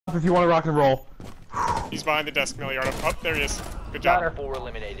if you want to rock and roll. He's behind the desk, Milliardo. Oh, there he is. Good job. 4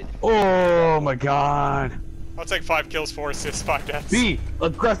 eliminated. Oh my god. I'll take 5 kills, 4 assists, 5 deaths. Be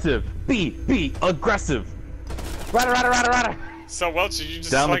aggressive. Be aggressive. Rada. So, Welch, did you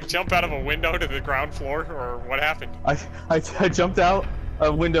just Down like jump out of a window to the ground floor, or what happened? I jumped out a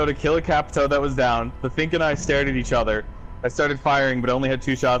window to kill a Capito that was down. The Finka and I stared at each other. I started firing, but only had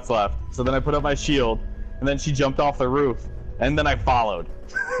 2 shots left. So then I put up my shield, and then she jumped off the roof, and then I followed.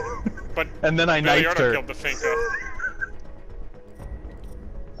 But and then I knifed her. killed the Finka.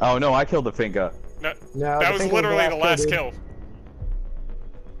 Oh no, I killed the Finka. No, that was literally the last kill.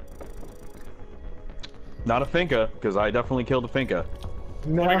 Not a Finka, because I definitely killed a Finka.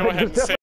 Let me go ahead and say